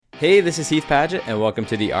Hey, this is Heath Paget, and welcome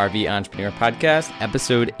to the RVE Entrepreneur Podcast,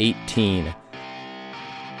 episode 18.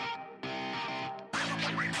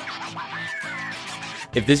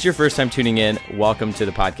 If this is your first time tuning in, welcome to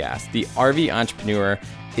the podcast. The RVE Entrepreneur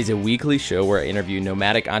is a weekly show where I interview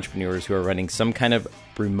nomadic entrepreneurs who are running some kind of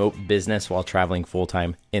remote business while traveling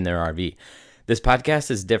full-time in their RV. This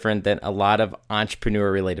podcast is different than a lot of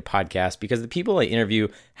entrepreneur-related podcasts because the people I interview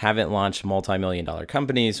haven't launched multi-million-dollar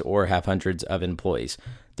companies or have hundreds of employees.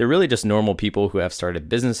 They're really just normal people who have started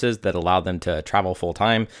businesses that allow them to travel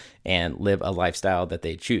full-time and live a lifestyle that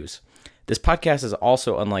they choose. This podcast is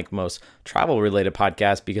also unlike most travel-related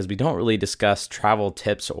podcasts because we don't really discuss travel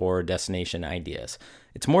tips or destination ideas.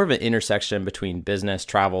 It's more of an intersection between business,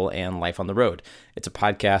 travel, and life on the road. It's a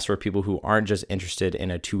podcast for people who aren't just interested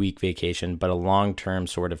in a 2-week vacation, but a long-term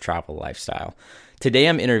sort of travel lifestyle. Today,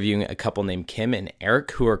 I'm interviewing a couple named Kim and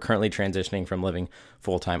Eric who are currently transitioning from living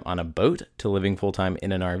full-time on a boat to living full-time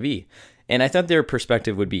in an RV. And I thought their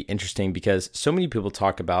perspective would be interesting because so many people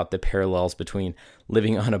talk about the parallels between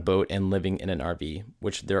living on a boat and living in an RV,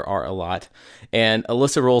 which there are a lot. And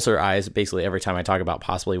Alyssa rolls her eyes basically every time I talk about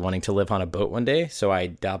possibly wanting to live on a boat one day. So I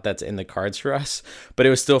doubt that's in the cards for us. But it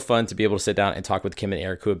was still fun to be able to sit down and talk with Kim and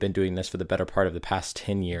Eric, who have been doing this for the better part of the past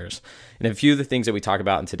 10 years. And a few of the things that we talk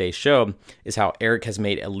about in today's show is how Eric has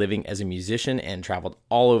made a living as a musician and traveled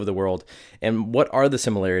all over the world. And what are the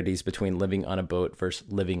similarities between living on a boat versus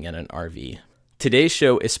living in an RV? Today's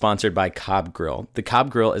show is sponsored by Cobb Grill. The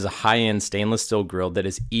Cobb Grill is a high-end stainless steel grill that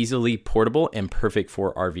is easily portable and perfect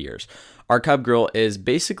for RVers. Our Cobb Grill is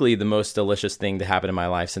basically the most delicious thing to happen in my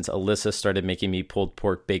life since Alyssa started making me pulled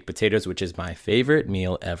pork baked potatoes, which is my favorite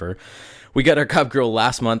meal ever. We got our Cobb Grill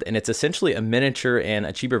last month, and it's essentially a miniature and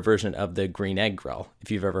a cheaper version of the Green Egg Grill, if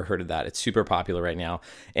you've ever heard of that. It's super popular right now.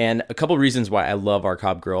 And a couple reasons why I love our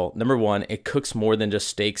Cobb Grill. Number one, it cooks more than just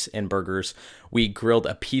steaks and burgers. We grilled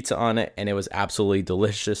a pizza on it, and it was absolutely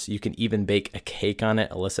delicious. You can even bake a cake on it.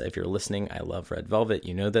 Alyssa, if you're listening, I love red velvet.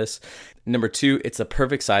 You know this. Number two, it's the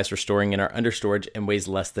perfect size for storing in our understorage and weighs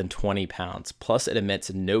less than 20 pounds. Plus, it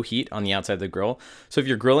emits no heat on the outside of the grill. So if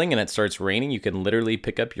you're grilling and it starts raining, you can literally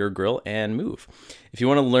pick up your grill and move. If you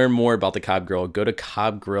want to learn more about the Cobb Grill, go to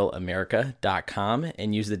cobbgrillamerica.com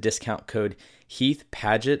and use the discount code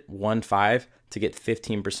HeathPaget15 to get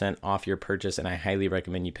 15% off your purchase. And I highly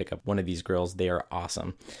recommend you pick up one of these grills. They are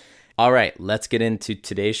awesome. All right, let's get into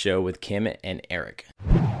today's show with Kim and Eric.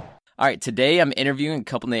 All right, today I'm interviewing a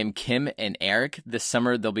couple named Kim and Eric. This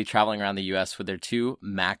summer, they'll be traveling around the U.S. with their 2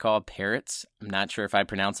 macaw parrots. I'm not sure if I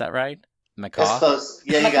pronounced that right. Macaw? That's close.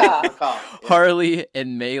 Yeah, you got it. Macaw. Yeah. Harley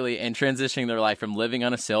and Maylee, and transitioning their life from living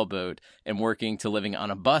on a sailboat and working to living on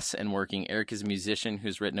a bus and working. Eric is a musician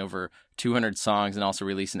who's written over 200 songs and also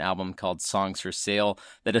released an album called Songs for Sale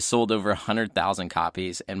that has sold over 100,000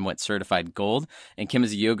 copies and went certified gold. And Kim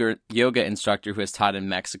is a yoga instructor who has taught in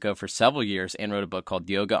Mexico for several years and wrote a book called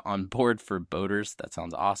Yoga on Board for Boaters. That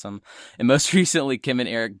sounds awesome. And most recently, Kim and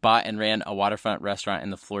Eric bought and ran a waterfront restaurant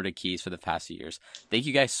in the Florida Keys for the past few years. Thank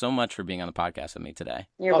you guys so much for being on the podcast with me today.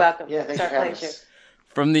 You're welcome. Yeah, thanks for having us.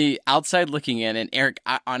 From the outside looking in, and Eric,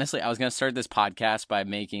 honestly, I was going to start this podcast by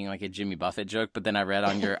making like a Jimmy Buffett joke, but then I read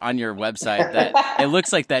on your website that it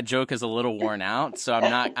looks like that joke is a little worn out, so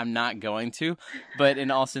I'm not going to. But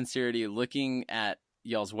in all sincerity, looking at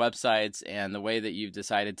y'all's websites and the way that you've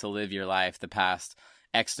decided to live your life the past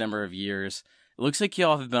X number of years, it looks like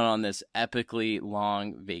y'all have been on this epically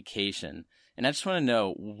long vacation. And I just want to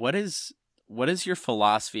know, what is your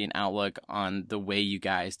philosophy and outlook on the way you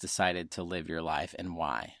guys decided to live your life and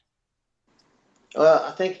why? Well,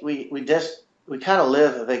 I think we kind of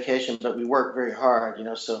live a vacation, but we work very hard,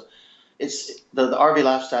 so it's the RV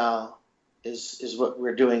lifestyle is what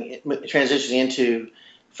we're doing, transitioning into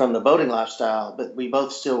from the boating lifestyle, but we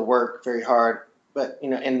both still work very hard, but, we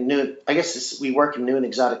work in new and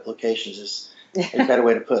exotic locations is a better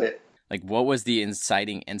way to put it. Like, what was the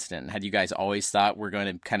inciting incident? Had you guys always thought we're going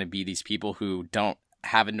to kind of be these people who don't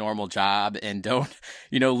have a normal job and don't,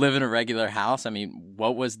 live in a regular house? I mean,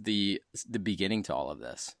 what was the beginning to all of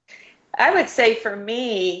this? I would say for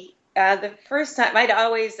me, the first time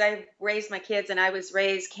I raised my kids and I was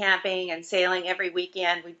raised camping and sailing every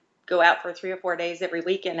weekend. We'd go out for 3 or 4 days every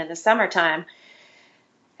weekend in the summertime.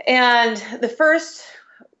 And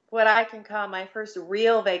what I can call my first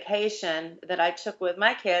real vacation that I took with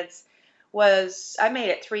my kids I made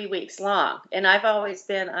it 3 weeks long. And I've always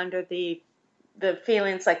been under the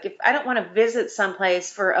feelings like if I don't want to visit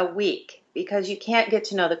someplace for a week because you can't get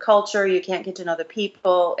to know the culture, you can't get to know the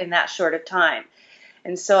people in that short of time.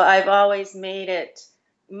 And so I've always made it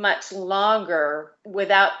much longer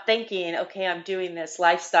without thinking, okay, I'm doing this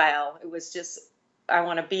lifestyle. It was just I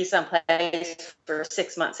want to be someplace for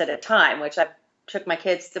 6 months at a time, which I took my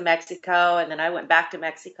kids to Mexico, and then I went back to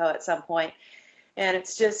Mexico at some point. And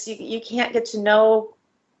it's just, you can't get to know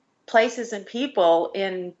places and people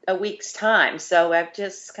in a week's time. So I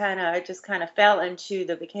just kind of fell into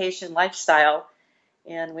the vacation lifestyle.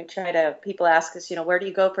 And people ask us, where do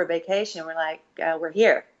you go for vacation? We're like, we're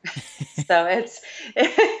here. So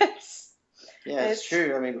it's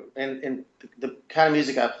true. I mean, and the kind of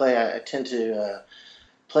music I play, I tend to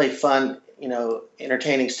play fun,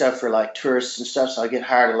 entertaining stuff for like tourists and stuff. So I get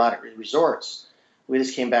hired a lot at resorts. We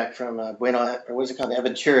just came back from what's it called?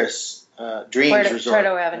 Aventuras, Dreams Resort.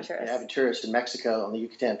 Puerto Aventuras. Aventuras in Mexico on the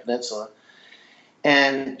Yucatan Peninsula.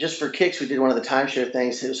 And just for kicks, we did one of the timeshare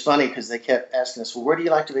things. It was funny because they kept asking us, well, where do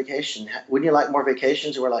you like to vacation? Wouldn't you like more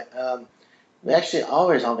vacations? And we're like, we're actually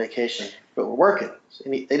always on vacation, but we're working.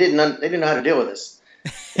 And they didn't know how to deal with us.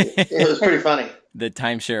 It was pretty funny. The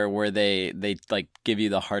timeshare where they like give you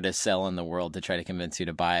the hardest sell in the world to try to convince you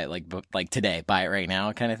to buy it, like today, buy it right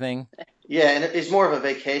now kind of thing. Yeah, and it's more of a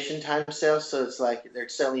vacation time sale, so it's like they're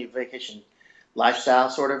selling you vacation lifestyle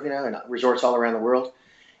sort of, and resorts all around the world.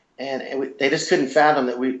 And they just couldn't fathom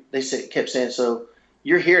that kept saying, so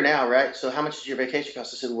you're here now, right? So how much did your vacation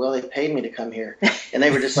cost? I said, well, they paid me to come here. And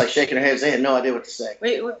they were just like shaking their heads. They had no idea what to say.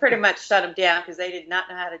 We pretty much shut them down because they did not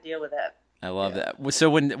know how to deal with it. I love that. So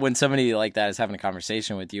when somebody like that is having a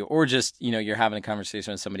conversation with you, or just, you're having a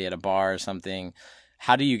conversation with somebody at a bar or something,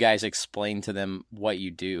 how do you guys explain to them what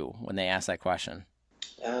you do when they ask that question?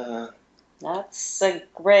 That's a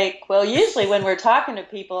well, usually when we're talking to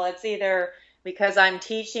people, it's either because I'm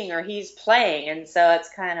teaching or he's playing. And so it's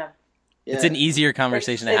kind of... Yeah. It's an easier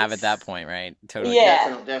conversation to have at that point, right? Totally. Yeah.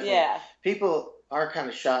 Definitely. Yeah. People are kind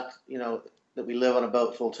of shocked, that we live on a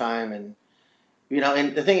boat full time. And,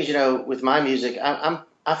 and the thing is, with my music,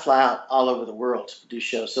 I fly out all over the world to do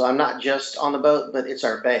shows. So I'm not just on the boat, but it's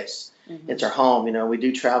our base. Mm-hmm. It's our home. We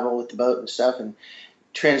do travel with the boat and stuff. And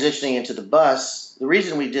transitioning into the bus, the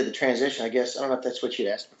reason we did the transition, I guess, I don't know if that's what you'd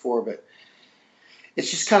asked before, but it's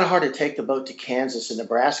just kind of hard to take the boat to Kansas and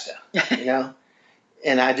Nebraska,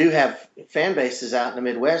 And I do have fan bases out in the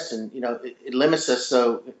Midwest, and, it limits us.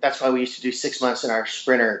 So that's why we used to do 6 months in our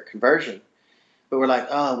Sprinter conversion. But we're like,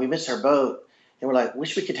 oh, we miss our boat. And we're like,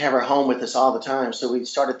 wish we could have our home with us all the time. So we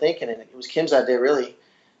started thinking, and it was Kim's idea, really.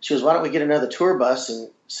 She was, why don't we get another tour bus and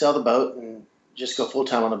sell the boat and just go full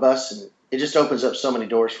time on the bus? And it just opens up so many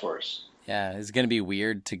doors for us. Yeah, it's going to be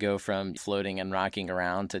weird to go from floating and rocking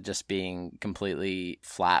around to just being completely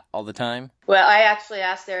flat all the time. Well, I actually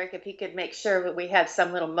asked Eric if he could make sure that we had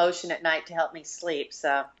some little motion at night to help me sleep.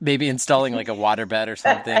 So maybe installing like a waterbed or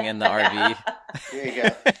something in the RV. There you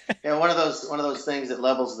go. One of those things that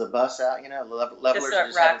levels the bus out. Levelers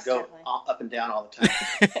just have to go up and down all the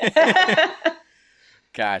time.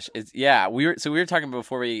 Gosh, we were talking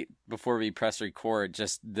before we press record,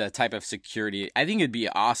 just the type of security. I think it'd be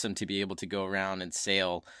awesome to be able to go around and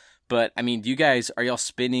sail. But I mean, are y'all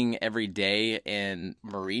spinning every day in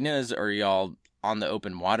marinas, or are y'all on the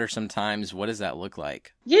open water sometimes? What does that look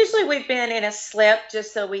like? Usually we've been in a slip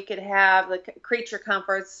just so we could have the creature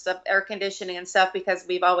comforts of air conditioning and stuff, because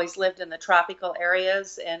we've always lived in the tropical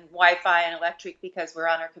areas, and Wi-Fi and electric because we're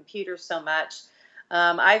on our computers so much.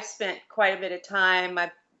 I've spent quite a bit of time.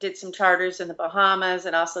 I did some charters in the Bahamas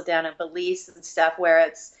and also down in Belize and stuff where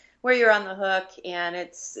you're on the hook, and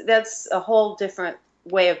that's a whole different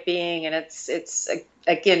way of being, and it's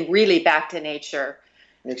again really back to nature.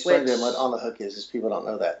 Explain to them what on the hook is people don't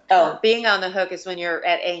know that. Oh, being on the hook is when you're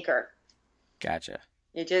at anchor. Gotcha.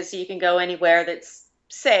 You can go anywhere that's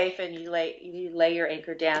safe, and you lay your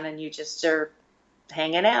anchor down, and you just are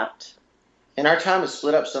hanging out. And our time is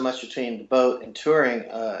split up so much between the boat and touring,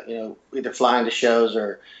 either flying to shows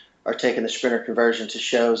or taking the Sprinter conversion to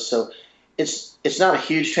shows. So it's not a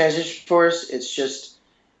huge transition for us. It's just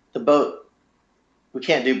the boat. We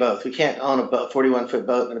can't do both. We can't own a 41-foot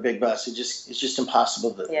boat and a big bus. It's just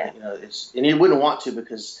impossible. And you wouldn't want to,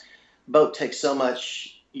 because boat takes so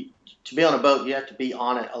much. To be on a boat, you have to be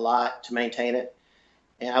on it a lot to maintain it.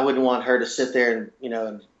 And I wouldn't want her to sit there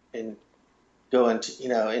and go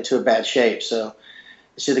into a bad shape. So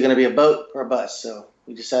it's either going to be a boat or a bus. So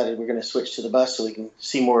we decided we're going to switch to the bus so we can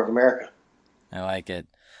see more of America. I like it.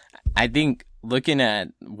 I think looking at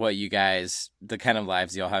what you guys, the kind of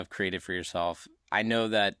lives y'all have created for yourself, I know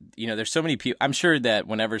that, there's so many people. I'm sure that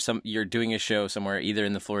whenever you're doing a show somewhere, either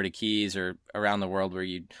in the Florida Keys or around the world where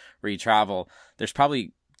you travel, there's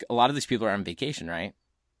probably a lot of these people are on vacation, right?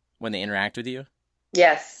 When they interact with you.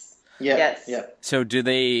 Yes. Yeah. Yes. Yeah. So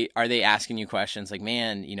are they asking you questions like,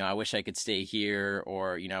 man, I wish I could stay here,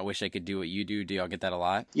 or, I wish I could do what you do. Do y'all get that a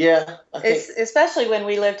lot? Yeah. I think, Especially when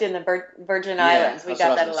we lived in the Virgin Islands, we that's what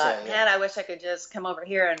got I that a was lot. gonna say, Man, I wish I could just come over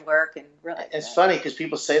here and work and really. it's funny because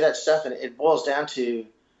people say that stuff and it boils down to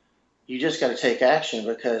you just got to take action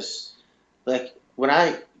because, like, when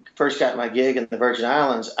I first got my gig in the Virgin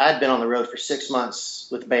Islands, I'd been on the road for 6 months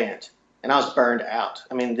with the band and I was burned out.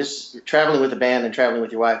 I mean, this traveling with a band and traveling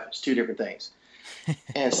with your wife is two different things.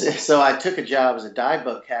 And so I took a job as a dive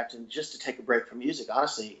boat captain just to take a break from music,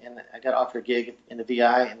 honestly. And I got offered a gig in the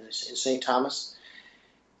VI in St. Thomas.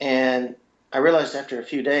 And I realized after a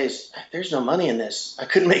few days, there's no money in this. I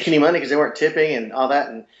couldn't make any money because they weren't tipping and all that.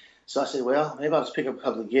 And so I said, well, maybe I'll just pick up a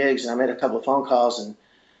couple of gigs. And I made a couple of phone calls. And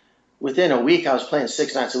within a week, I was playing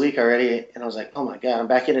 6 nights a week already. And I was like, oh, my God, I'm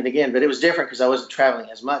back in it again. But it was different because I wasn't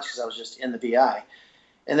traveling as much because I was just in the VI.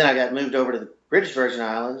 And then I got moved over to the British Virgin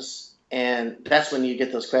Islands. And that's when you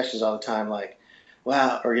get those questions all the time, like,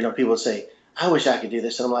 wow, or, people would say, I wish I could do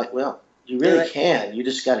this. And I'm like, well, you really can. You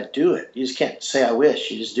just got to do it. You just can't say, I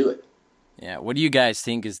wish. You just do it. Yeah. What do you guys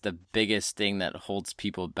think is the biggest thing that holds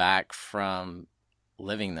people back from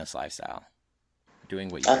living this lifestyle, doing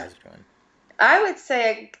what you guys are doing? I would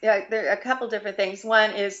say there are a couple different things.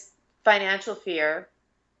 One is financial fear.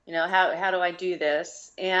 How do I do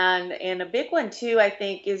this? And a big one, too, I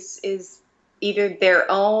think, is either their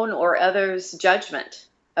own or others' judgment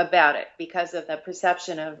about it because of the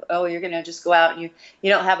perception of, oh, you're going to just go out and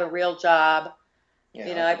you don't have a real job.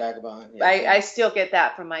 Yeah, vagabond. Yeah. I still get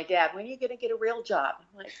that from my dad. When are you going to get a real job?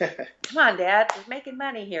 I'm like, come on, Dad, we're making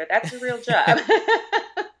money here. That's a real job.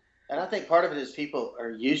 And I think part of it is people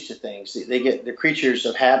are used to things. They're creatures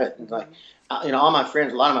of habit. And like, all my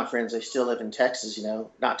friends, a lot of my friends, they still live in Texas,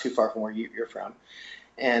 not too far from where you're from.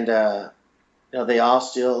 And, they all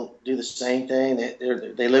still do the same thing.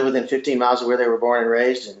 They live within 15 miles of where they were born and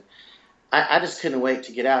raised. And I just couldn't wait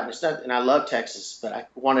to get out. And I love Texas, but I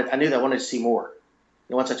knew that I wanted to see more.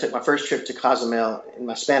 And once I took my first trip to Cozumel in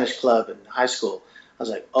my Spanish club in high school, I was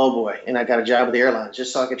like, oh boy. And I got a job with the airlines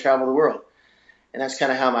just so I could travel the world. And that's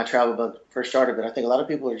kind of how my travel bug first started. But I think a lot of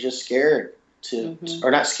people are just scared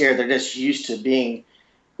or not scared. They're just used to being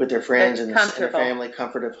with their friends and their family,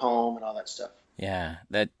 comfort of home and all that stuff. Yeah,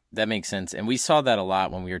 that makes sense. And we saw that a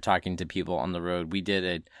lot when we were talking to people on the road. We did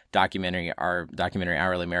a documentary, our documentary,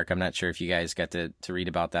 Hourly America. I'm not sure if you guys got to read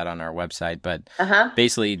about that on our website, but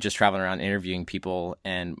basically just traveling around interviewing people.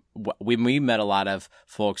 And we met a lot of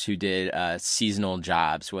folks who did seasonal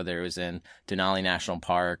jobs, whether it was in Denali National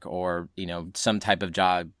Park or, some type of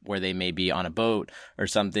job where they may be on a boat or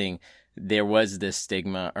something. There was this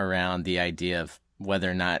stigma around the idea of whether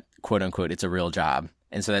or not, quote unquote, it's a real job.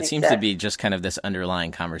 And so that seems to be just kind of this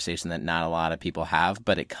underlying conversation that not a lot of people have,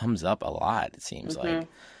 but it comes up a lot, it seems like.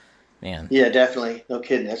 Man. Yeah, definitely. No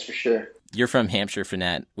kidding. That's for sure. You're from Hampshire,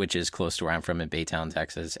 Fannett, which is close to where I'm from in Baytown,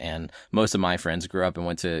 Texas. And most of my friends grew up and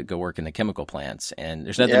went to go work in the chemical plants. And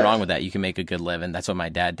there's nothing wrong with that. You can make a good living. That's what my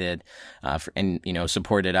dad did and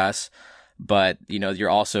supported us. But,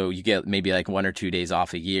 you get maybe like 1 or 2 days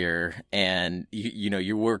off a year and,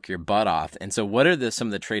 you work your butt off. And so what are some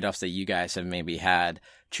of the trade-offs that you guys have maybe had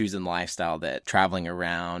choosing lifestyle, that traveling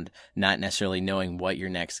around, not necessarily knowing what your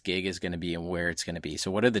next gig is going to be and where it's going to be? So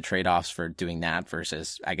what are the trade-offs for doing that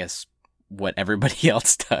versus, I guess, what everybody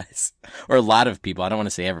else does? Or a lot of people. I don't want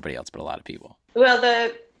to say everybody else, but a lot of people. Well,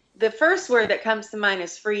 the first word that comes to mind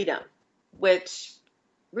is freedom, which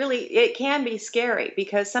really, it can be scary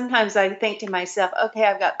because sometimes I think to myself, okay,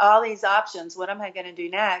 I've got all these options. What am I going to do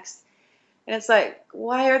next? And it's like,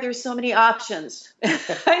 why are there so many options?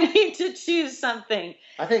 I need to choose something.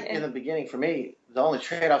 I think in the beginning, for me, the only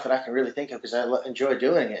trade-off that I can really think of, because I enjoy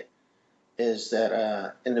doing it, is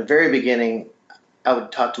that in the very beginning, I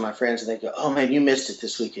would talk to my friends and they'd go, oh, man, you missed it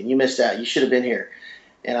this weekend. You missed out. You should have been here.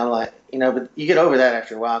 And I'm like, but you get over that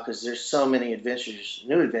after a while because there's so many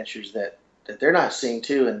new adventures that they're not seeing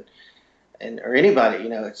too, or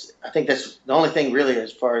anybody, I think that's the only thing really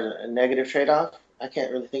as far as a negative trade-off. I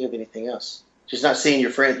can't really think of anything else. Just not seeing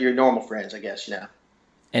your normal friends, I guess,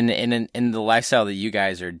 And in the lifestyle that you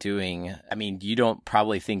guys are doing, I mean, you don't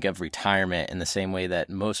probably think of retirement in the same way that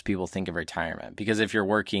most people think of retirement, because if you're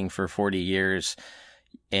working for 40 years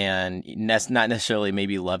and that's not necessarily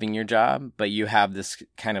maybe loving your job, but you have this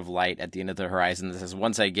kind of light at the end of the horizon that says,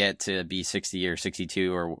 once I get to be 60 or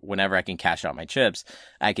 62 or whenever I can cash out my chips,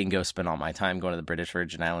 I can go spend all my time going to the British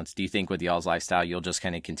Virgin Islands. Do you think with y'all's lifestyle, you'll just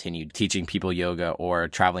kind of continue teaching people yoga or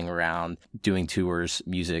traveling around, doing tours,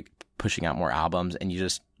 music, pushing out more albums, and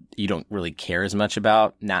you don't really care as much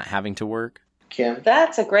about not having to work? Kim?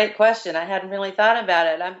 That's a great question. I hadn't really thought about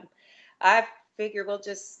it. I figure we'll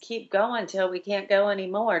just keep going till we can't go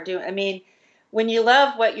anymore. When you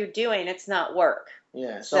love what you're doing, it's not work.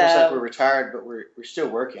 Yeah, it's almost like we're retired, but we're still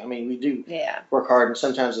working. I mean, we do work hard, and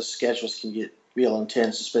sometimes the schedules can get real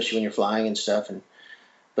intense, especially when you're flying and stuff.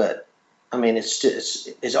 But I mean,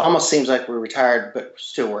 it almost seems like we're retired, but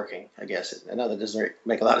still working. I guess I know that doesn't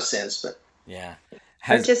make a lot of sense, but yeah,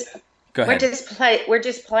 go ahead. We're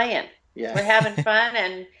just playing. Yeah, we're having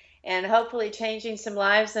fun and hopefully changing some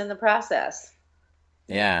lives in the process.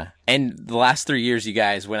 Yeah. And the last 3 years, you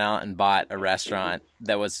guys went out and bought a restaurant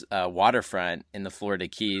that was waterfront in the Florida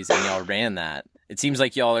Keys, and y'all ran that. It seems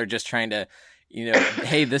like y'all are just trying to,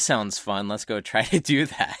 hey, this sounds fun. Let's go try to do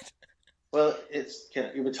that. Well,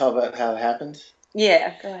 you would talk about how it happened?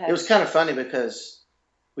 Yeah, go ahead. It was kind of funny because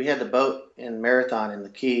we had the boat in Marathon in the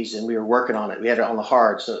Keys, and we were working on it. We had it on the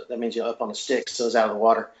hard, so that means you're up on the sticks, so it's out of the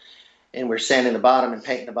water. And we're sanding the bottom and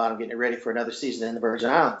painting the bottom, getting it ready for another season in the Virgin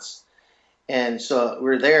Islands. And so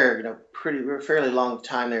we're there, we're a fairly long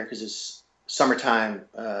time there because it's summertime.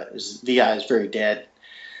 VI is very dead.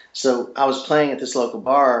 So I was playing at this local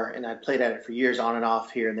bar, and I played at it for years, on and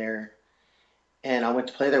off, here and there. And I went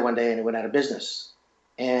to play there one day, and it went out of business.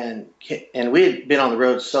 And we had been on the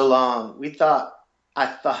road so long, I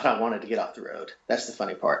thought I wanted to get off the road. That's the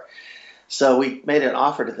funny part. So we made an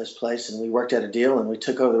offer to this place, and we worked out a deal, and we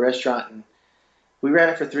took over the restaurant, and we ran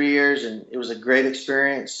it for 3 years, and it was a great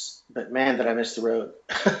experience. But man, did I miss the road.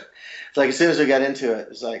 It's like as soon as we got into it,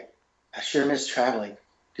 it's like I sure miss traveling,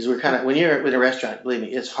 because we're when you're in a restaurant, believe me,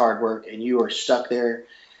 it's hard work, and you are stuck there,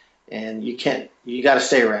 and you got to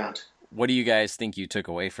stay around. What do you guys think you took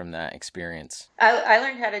away from that experience? I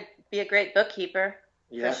learned how to be a great bookkeeper.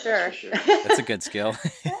 Yeah, for sure. That's a good skill.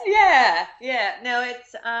 Yeah. No,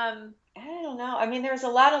 it's I don't know. I mean, there's a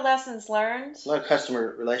lot of lessons learned. A lot of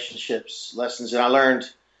customer relationships lessons, and I learned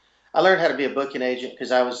how to be a booking agent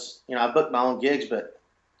because I was, I booked my own gigs, but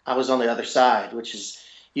I was on the other side, which is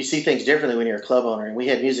you see things differently when you're a club owner. And we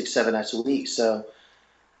had music 7 nights a week, so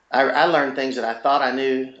I learned things that I thought I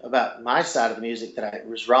knew about my side of the music that I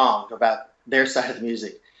was wrong about their side of the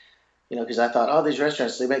music. Because I thought, oh, these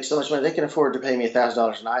restaurants, they make so much money, they can afford to pay me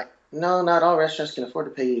 $1,000 a night. No, not all restaurants can afford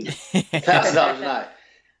to pay you $1,000 a night.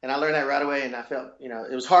 And I learned that right away, and I felt,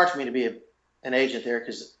 it was hard for me to be an agent there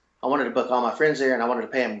because I wanted to book all my friends there, and I wanted to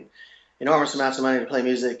pay them enormous amounts of money to play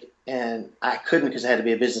music, and I couldn't because I had to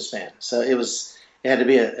be a businessman. So it had to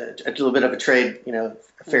be a little bit of a trade, a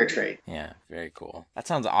fair trade. Yeah, very cool. That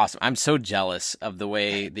sounds awesome. I'm so jealous of the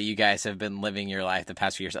way that you guys have been living your life the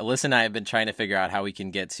past few years. Alyssa and I have been trying to figure out how we can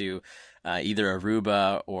get to either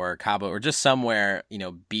Aruba or Cabo or just somewhere,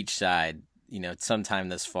 beachside, sometime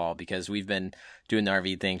this fall, because we've been doing the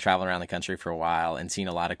RV thing, traveling around the country for a while and seeing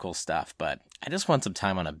a lot of cool stuff. But I just want some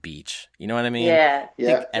time on a beach. You know what I mean? Yeah. I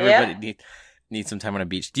think everybody needs some time on a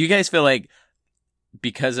beach. Do you guys feel like,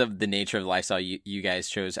 because of the nature of the lifestyle you guys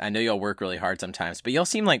chose, I know y'all work really hard sometimes, but y'all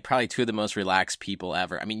seem like probably two of the most relaxed people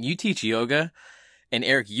ever. I mean, you teach yoga, and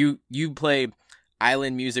Eric, you play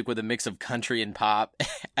island music with a mix of country and pop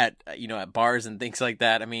at bars and things like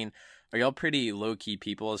that. I mean, are y'all pretty low key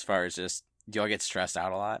people as far as just, do y'all get stressed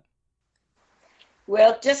out a lot?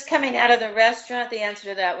 Well, just coming out of the restaurant, the answer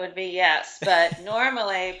to that would be yes. But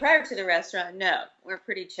normally, prior to the restaurant, no, we're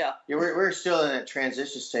pretty chill. Yeah, we're still in a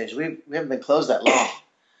transition stage. We haven't been closed that long,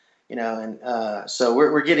 and so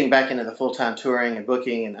we're getting back into the full-time touring and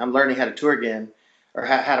booking, and I'm learning how to tour again, or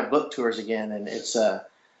how to book tours again, and it's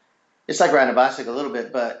like riding a bicycle a little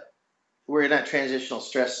bit, but we're in that transitional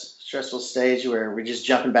stressful stage where we're just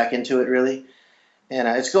jumping back into it really, and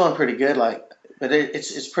it's going pretty good. But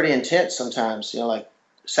it's pretty intense sometimes. Like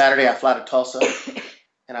Saturday I fly to Tulsa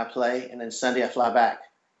and I play, and then Sunday I fly back,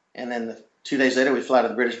 and then 2 days later we fly to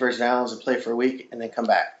the British Virgin Islands and play for a week, and then come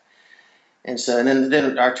back. And so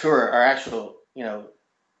then our tour, our actual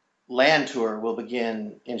land tour, will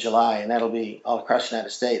begin in July, and that'll be all across the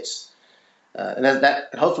United States. And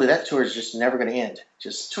that hopefully that tour is just never going to end.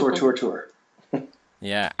 Just tour.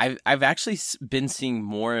 Yeah, I've actually been seeing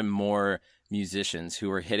more and more musicians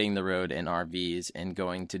who are hitting the road in RVs and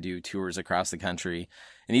going to do tours across the country.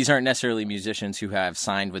 And these aren't necessarily musicians who have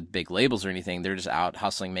signed with big labels or anything. They're just out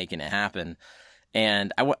hustling, making it happen.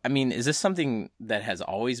 And I mean, is this something that has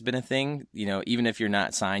always been a thing? Even if you're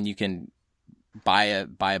not signed, you can buy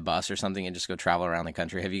a bus or something and just go travel around the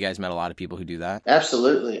country. Have you guys met a lot of people who do that?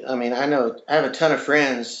 Absolutely. I mean, I have a ton of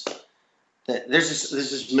friends that there's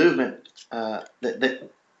this movement that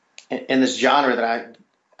in this genre that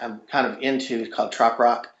I'm kind of into, called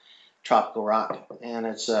tropical rock, and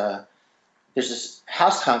it's there's this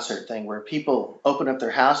house concert thing where people open up their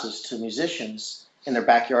houses to musicians in their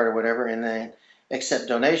backyard or whatever, and they accept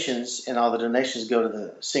donations, and all the donations go to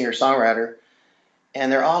the singer-songwriter,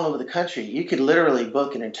 and they're all over the country. You could literally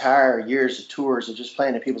book an entire years of tours of just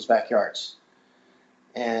playing in people's backyards.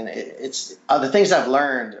 And it's the things I've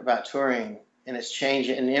learned about touring, and it's changed,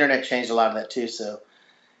 and the internet changed a lot of that too. So,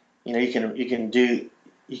 you can do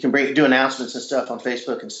announcements and stuff on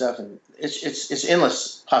Facebook and stuff, and it's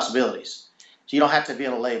endless possibilities. So you don't have to be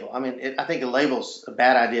on a label. I mean, I think a label's a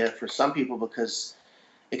bad idea for some people because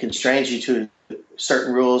it constrains you to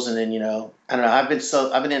certain rules, and then I don't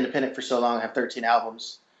know. I've been independent for so long. I have 13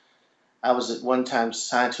 albums. I was at one time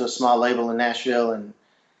signed to a small label in Nashville, and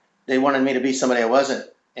they wanted me to be somebody I wasn't,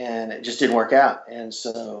 and it just didn't work out. And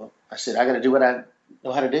so I said, I got to do what I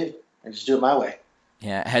know how to do and just do it my way.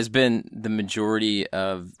 Yeah. Has been the majority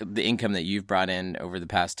of the income that you've brought in over the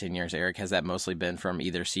past 10 years, Eric, has that mostly been from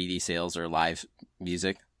either CD sales or live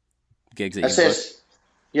music gigs that you've booked?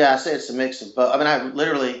 I say it's a mix of both. I mean, I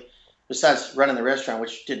literally, besides running the restaurant,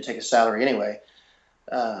 which didn't take a salary anyway,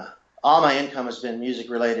 all my income has been music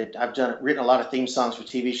related. I've written a lot of theme songs for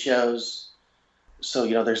TV shows. So,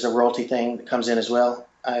 there's a royalty thing that comes in as well.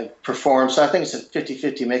 I perform. So I think it's a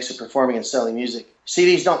 50-50 mix of performing and selling music.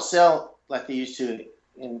 CDs don't sell like they used to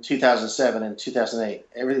in 2007 and 2008.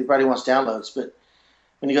 Everybody wants downloads, but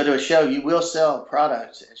when you go to a show, you will sell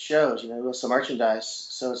product at shows. You will sell merchandise.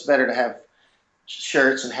 So it's better to have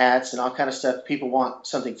shirts and hats and all kind of stuff. People want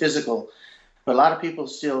something physical, but a lot of people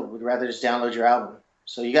still would rather just download your album.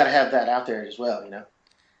 So you got to have that out there as well,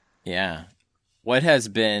 Yeah. What has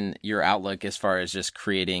been your outlook as far as just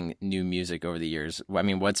creating new music over the years? I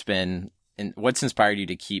mean, what's inspired you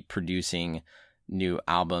to keep producing new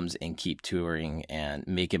albums and keep touring and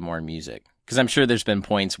making more music? Because I'm sure there's been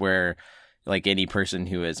points where, like any person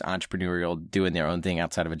who is entrepreneurial, doing their own thing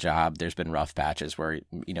outside of a job, there's been rough patches where,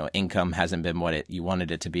 income hasn't been what you wanted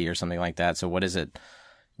it to be or something like that. So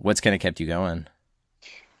what's kind of kept you going?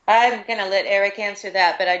 I'm going to let Eric answer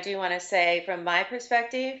that, but I do want to say from my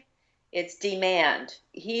perspective, it's demand.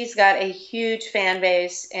 He's got a huge fan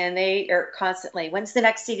base, and they are constantly, when's the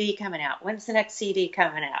next CD coming out? When's the next CD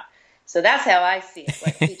coming out? So that's how I see it,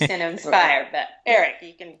 what keeps him inspired. But Eric,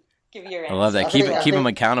 you can give your answer. I love that. Keep them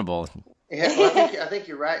accountable. Yeah, well, I think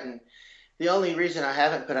you're right. And the only reason I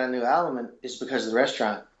haven't put out a new album is because of the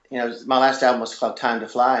restaurant. My last album was called Time to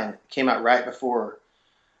Fly, and it came out right before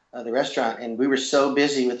the restaurant. And we were so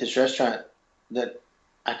busy with this restaurant that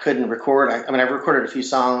I couldn't record. I recorded a few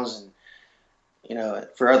songs and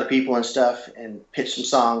for other people and stuff, and pitched some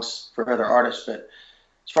songs for other artists. But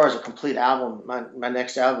as far as a complete album, my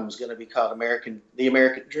next album is going to be called The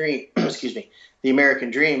American Dream. Excuse me, The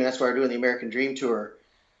American Dream, and that's why we're doing the American Dream tour.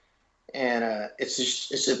 And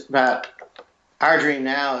it's about our dream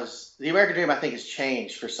now. Is the American Dream? I think has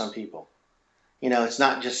changed for some people. It's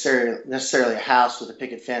not just necessarily a house with a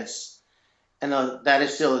picket fence, and that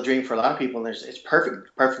is still a dream for a lot of people. And it's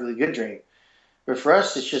perfectly good dream. But for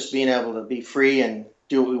us, it's just being able to be free and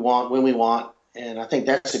do what we want when we want. And I think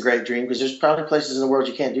that's a great dream, because there's probably places in the world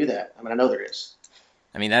you can't do that. I know there is.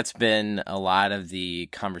 I mean, that's been a lot of the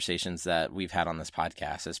conversations that we've had on this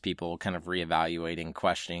podcast, as people kind of reevaluating,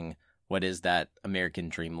 questioning what is that American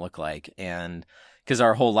dream look like? And because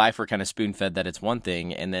our whole life we're kind of spoon-fed that it's one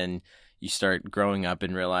thing, and then you start growing up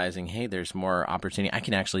and realizing, hey, there's more opportunity. I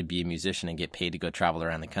can actually be a musician and get paid to go travel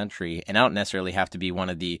around the country. And I don't necessarily have to be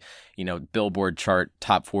one of the, Billboard chart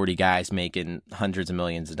top 40 guys making hundreds of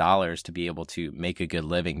millions of dollars to be able to make a good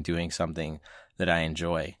living doing something that I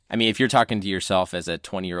enjoy. I mean, if you're talking to yourself as a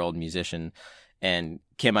 20-year-old musician, and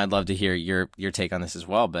Kim, I'd love to hear your take on this as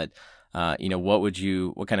well, but what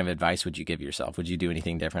kind of advice would you give yourself? Would you do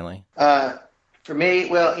anything differently? For me,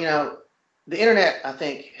 well, the internet, I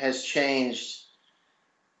think, has changed.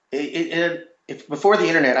 Before the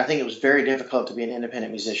internet, I think it was very difficult to be an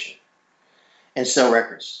independent musician and sell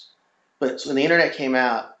records. But when the internet came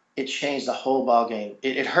out, it changed the whole ball game.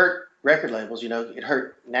 It hurt record labels. It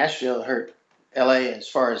hurt Nashville, it hurt LA as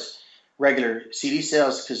far as regular CD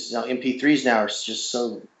sales, because MP3s now are just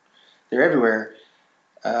so, they're everywhere.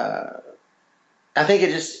 I think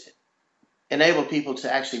it just enabled people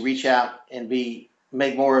to actually reach out and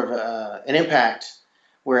make more of an impact,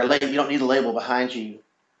 where you don't need a label behind you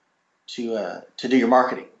to do your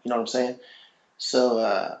marketing. You know what I'm saying?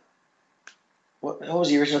 So what was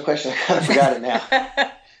the original question? I kind of forgot it now.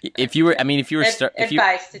 Advice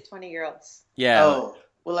to 20-year-olds. Yeah. Oh,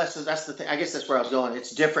 well, that's the thing. I guess that's where I was going.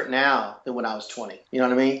 It's different now than when I was 20. You know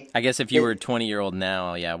what I mean? I guess if you were a 20-year-old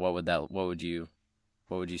now, yeah, what would you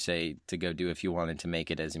say to go do if you wanted to make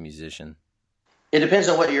it as a musician? It depends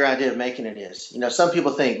on what your idea of making it is. Some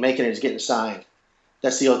people think making it is getting signed.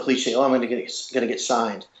 That's the old cliche. Oh, I'm going to get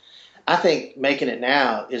signed. I think making it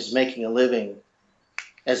now is making a living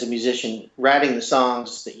as a musician, writing the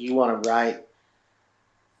songs that you want to write,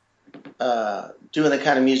 doing the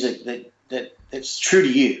kind of music that's true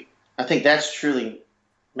to you. I think that's truly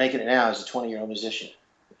making it now as a 20-year-old musician.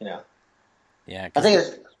 You know. Yeah. I think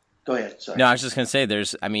it's. Go ahead. Sorry. No, I was just gonna say,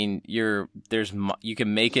 you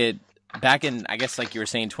can make it back in, I guess, like you were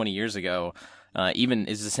saying 20 years ago. Even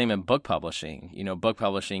is the same in book publishing. You know, book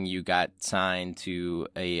publishing, you got signed to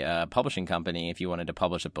a publishing company if you wanted to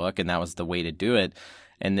publish a book, and that was the way to do it.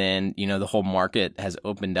 And then, you know, the whole market has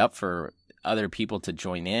opened up for other people to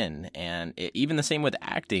join in. And even the same with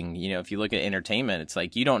acting. You know, if you look at entertainment, it's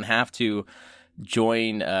like you don't have to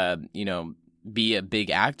join, be a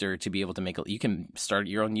big actor to be able to you can start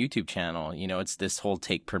your own YouTube channel. You know, it's this whole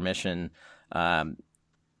take permission,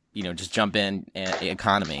 just jump in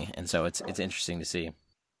economy. And so it's interesting to see.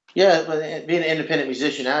 Yeah, but being an independent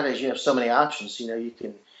musician nowadays, you have so many options. You know, you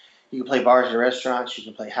can play bars and restaurants, you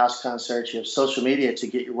can play house concerts, you have social media to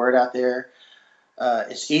get your word out there.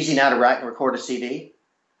 It's easy now to write and record a CD.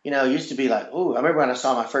 You know, it used to be like, I remember when I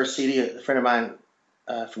saw my first CD, a friend of mine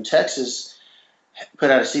from Texas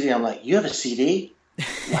put out a CD. I'm like, you have a CD?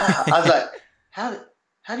 Wow. I was like,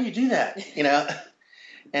 how do you do that? You know,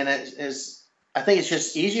 and I think it's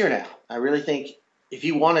just easier now. I really think if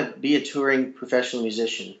you want to be a touring professional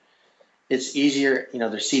musician, it's easier. You know,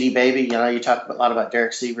 there's CD Baby. You know, you talk a lot about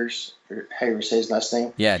Derek Sievers, or how you say his last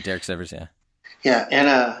name. Yeah, Derek Sievers, yeah. Yeah,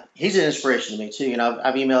 and he's an inspiration to me, too. You know,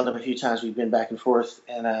 I've emailed him a few times. We've been back and forth.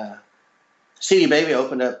 And CD Baby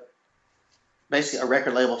opened up basically a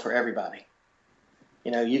record label for everybody.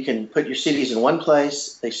 You know, you can put your CDs in one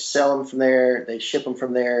place. They sell them from there. They ship them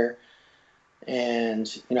from there.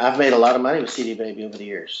 And, you know, I've made a lot of money with CD Baby over the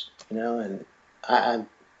years, you know, and I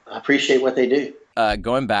appreciate what they do.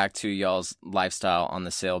 Going back to y'all's lifestyle on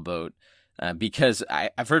the sailboat, because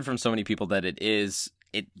I've heard from so many people that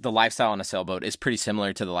the lifestyle on a sailboat is pretty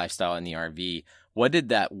similar to the lifestyle in the RV. What did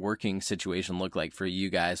that working situation look like for you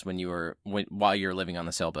guys while you were living on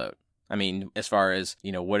the sailboat? I mean, as far as,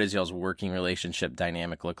 you know, what does y'all's working relationship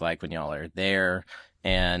dynamic look like when y'all are there,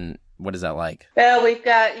 and what is that like? Well, we've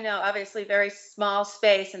got, you know, obviously very small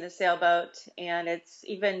space in the sailboat, and it's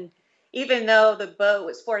even though the boat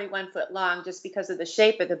was 41 foot long, just because of the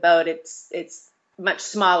shape of the boat, it's much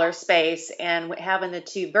smaller space, and having the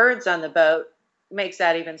two birds on the boat makes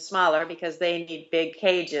that even smaller because they need big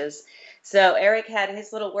cages. So Eric had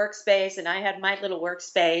his little workspace, and I had my little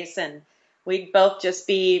workspace, and we'd both just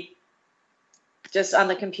be on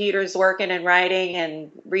the computers working and writing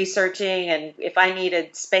and researching. And if I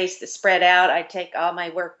needed space to spread out, I'd take all my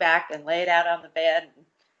work back and lay it out on the bed and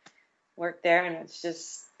work there. And it's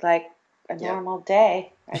just like a normal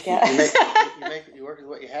day, I guess. you work with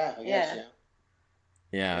what you have, I guess.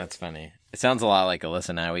 Yeah, that's funny. It sounds a lot like Alyssa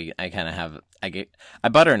and I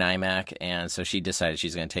bought her an iMac, and so she decided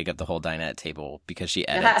she's going to take up the whole dinette table because she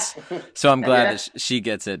edits. So I'm glad that she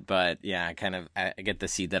gets it, but yeah, I get the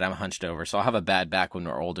seat that I'm hunched over. So I'll have a bad back when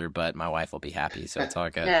we're older, but my wife will be happy, so it's all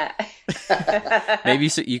good. Maybe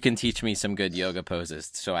you can teach me some good yoga poses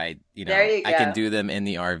so I can do them in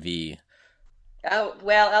the RV. Oh,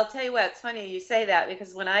 well, I'll tell you what, it's funny you say that,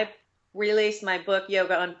 because when I released my book,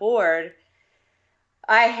 Yoga on Board,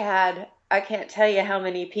 I can't tell you how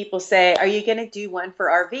many people say, are you going to do one for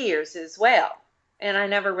RVers as well? And I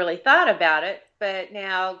never really thought about it, but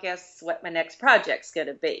now guess what my next project's going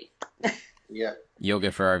to be? Yeah.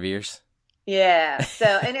 Yoga for RVers? Yeah. So,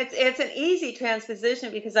 and it's an easy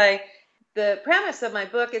transposition because the premise of my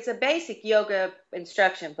book, it's a basic yoga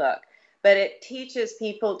instruction book, but it teaches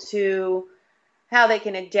people how they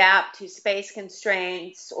can adapt to space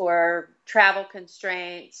constraints or travel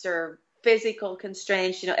constraints or physical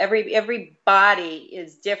constraints. You know, every body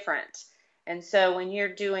is different. And so when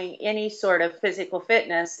you're doing any sort of physical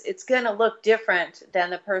fitness, it's going to look different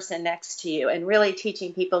than the person next to you, and really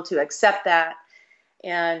teaching people to accept that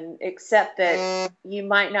and accept that you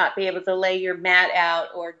might not be able to lay your mat out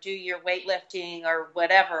or do your weightlifting or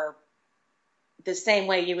whatever the same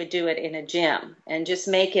way you would do it in a gym, and just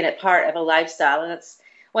making it part of a lifestyle. And that's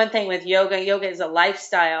one thing with yoga. Yoga is a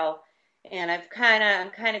lifestyle. And I'm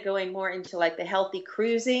kind of going more into like the healthy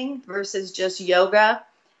cruising versus just yoga,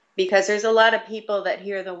 because there's a lot of people that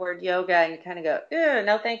hear the word yoga and kind of go,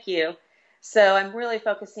 no, thank you. So I'm really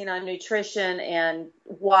focusing on nutrition and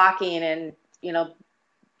walking and, you know,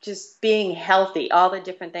 just being healthy, all the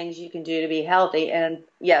different things you can do to be healthy. And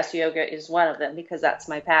yes, yoga is one of them because that's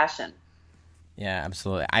my passion. Yeah,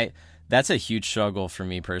 absolutely. That's a huge struggle for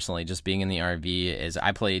me personally, just being in the RV. Is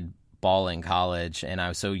I played ball in college, and I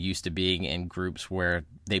was so used to being in groups where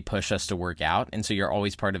they push us to work out, and so you're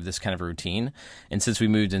always part of this kind of routine. And since we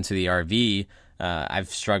moved into the RV, I've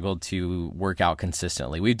struggled to work out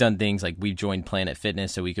consistently. We've done things like we've joined Planet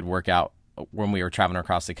Fitness so we could work out when we were traveling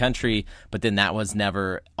across the country, but then that was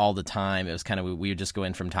never all the time. It was kind of, we would just go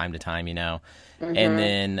in from time to time, and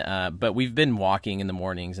then, but we've been walking in the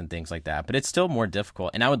mornings and things like that, but it's still more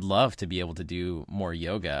difficult. And I would love to be able to do more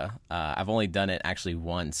yoga. I've only done it actually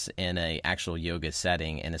once in a actual yoga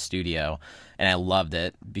setting in a studio, and I loved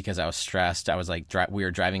it because I was stressed. I was like, we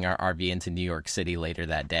were driving our RV into New York City later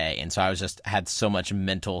that day. And so I was just had so much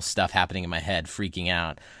mental stuff happening in my head, freaking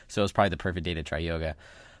out. So it was probably the perfect day to try yoga.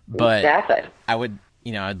 But exactly. I would,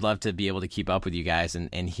 I'd love to be able to keep up with you guys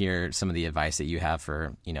and hear some of the advice that you have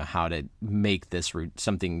for, how to make this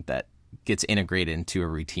something that gets integrated into a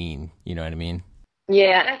routine. You know what I mean?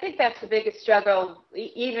 Yeah, and I think that's the biggest struggle,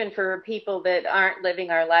 even for people that aren't living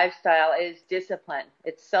our lifestyle, is discipline.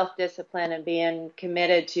 It's self-discipline and being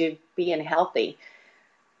committed to being healthy.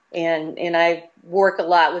 And I work a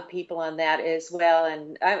lot with people on that as well.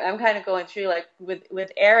 And I'm kind of going through, like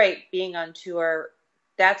with Eric being on tour,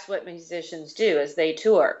 that's what musicians do, is they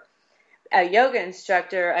tour. A yoga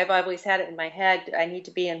instructor, I've always had it in my head, I need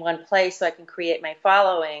to be in one place so I can create my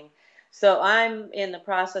following. So I'm in the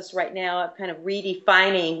process right now of kind of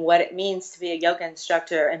redefining what it means to be a yoga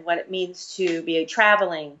instructor and what it means to be a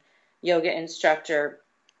traveling yoga instructor,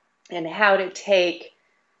 and how to take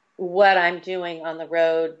what I'm doing on the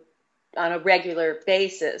road on a regular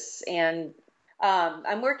basis. And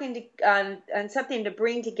I'm working on something to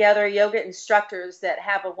bring together yoga instructors that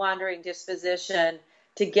have a wandering disposition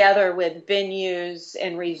together with venues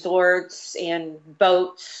and resorts and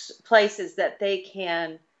boats, places that they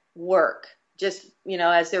can work. Just,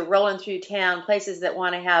 as they're rolling through town, places that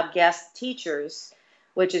want to have guest teachers,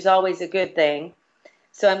 which is always a good thing.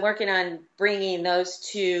 So I'm working on bringing those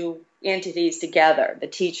two entities together, the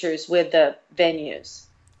teachers with the venues.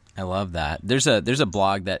 I love that. There's a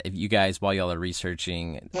blog that if you guys, while y'all are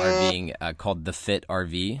researching RVing, called The Fit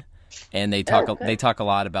RV, and they talk a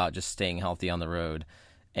lot about just staying healthy on the road,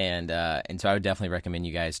 and so I would definitely recommend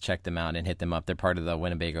you guys check them out and hit them up. They're part of the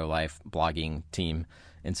Winnebago Life blogging team,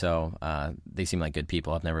 and so they seem like good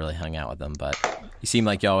people. I've never really hung out with them, but you seem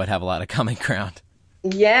like y'all would have a lot of common ground.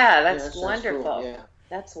 Yeah, that's wonderful. Cool. Yeah.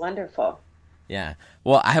 That's wonderful. Yeah.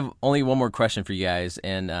 Well, I have only one more question for you guys,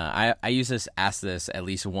 and I ask this at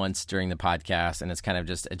least once during the podcast, and it's kind of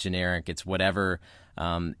just a generic. It's whatever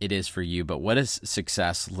it is for you. But what does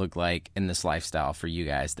success look like in this lifestyle for you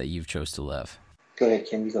guys that you've chose to live? Go ahead,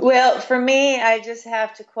 Kim. You go. Well, for me, I just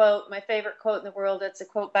have to quote my favorite quote in the world. It's a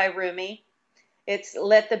quote by Rumi. It's,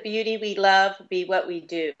 "Let the beauty we love be what we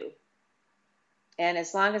do." And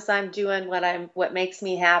as long as I'm doing what makes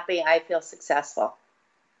me happy, I feel successful.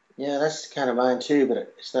 Yeah, that's kind of mine too,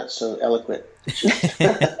 but it's not so eloquent.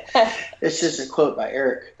 It's just a quote by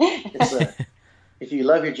Eric. It's if you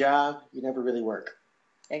love your job, you never really work.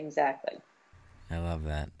 Exactly. I love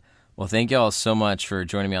that. Well, thank y'all so much for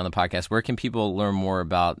joining me on the podcast. Where can people learn more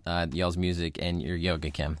about y'all's music and your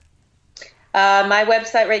yoga, Kim? My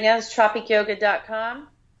website right now is tropicyoga.com.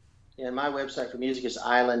 And my website for music is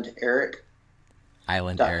Island Eric.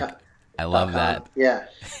 Island Eric. I love that. Yeah,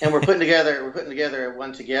 and we're putting together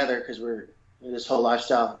one together because we're this whole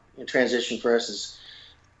lifestyle transition for us is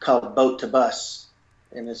called Boat to Bus,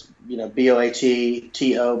 and it's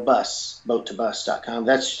BOATTO bus, boat2bus.com.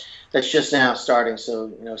 That's just now starting,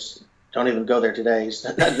 so don't even go there today. It's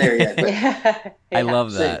not there yet. But, yeah. I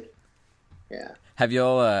love that. Yeah. Have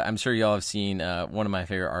y'all? I'm sure y'all have seen one of my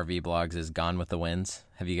favorite RV blogs is Gone with the Winds.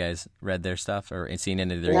 Have you guys read their stuff or seen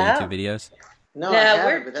any of their YouTube videos? No,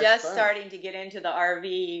 we're just starting to get into the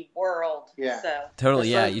RV world. Yeah. So. Totally,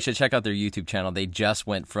 yeah. You should check out their YouTube channel. They just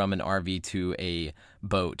went from an RV to a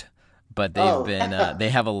boat, but they've been they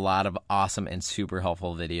have a lot of awesome and super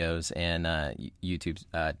helpful videos and YouTube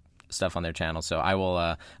stuff on their channel. So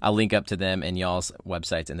I'll link up to them and y'all's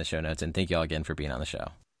websites in the show notes. And thank y'all again for being on the show.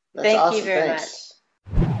 That's Thank you very much.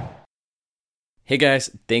 Hey guys,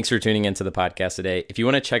 thanks for tuning into the podcast today. If you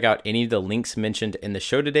want to check out any of the links mentioned in the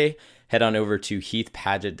show today, head on over to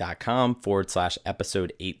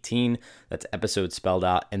heathpadgett.com/episode 18. That's episode spelled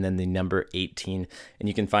out and then the number 18. And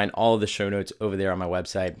you can find all of the show notes over there on my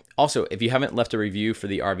website. Also, if you haven't left a review for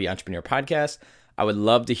the RV Entrepreneur Podcast, I would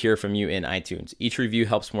love to hear from you in iTunes. Each review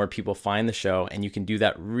helps more people find the show, and you can do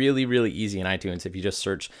that really, really easy in iTunes if you just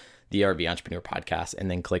search the RV Entrepreneur Podcast and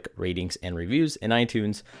then click ratings and reviews in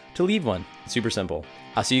iTunes to leave one. It's super simple.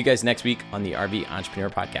 I'll see you guys next week on the RV Entrepreneur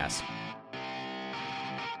Podcast.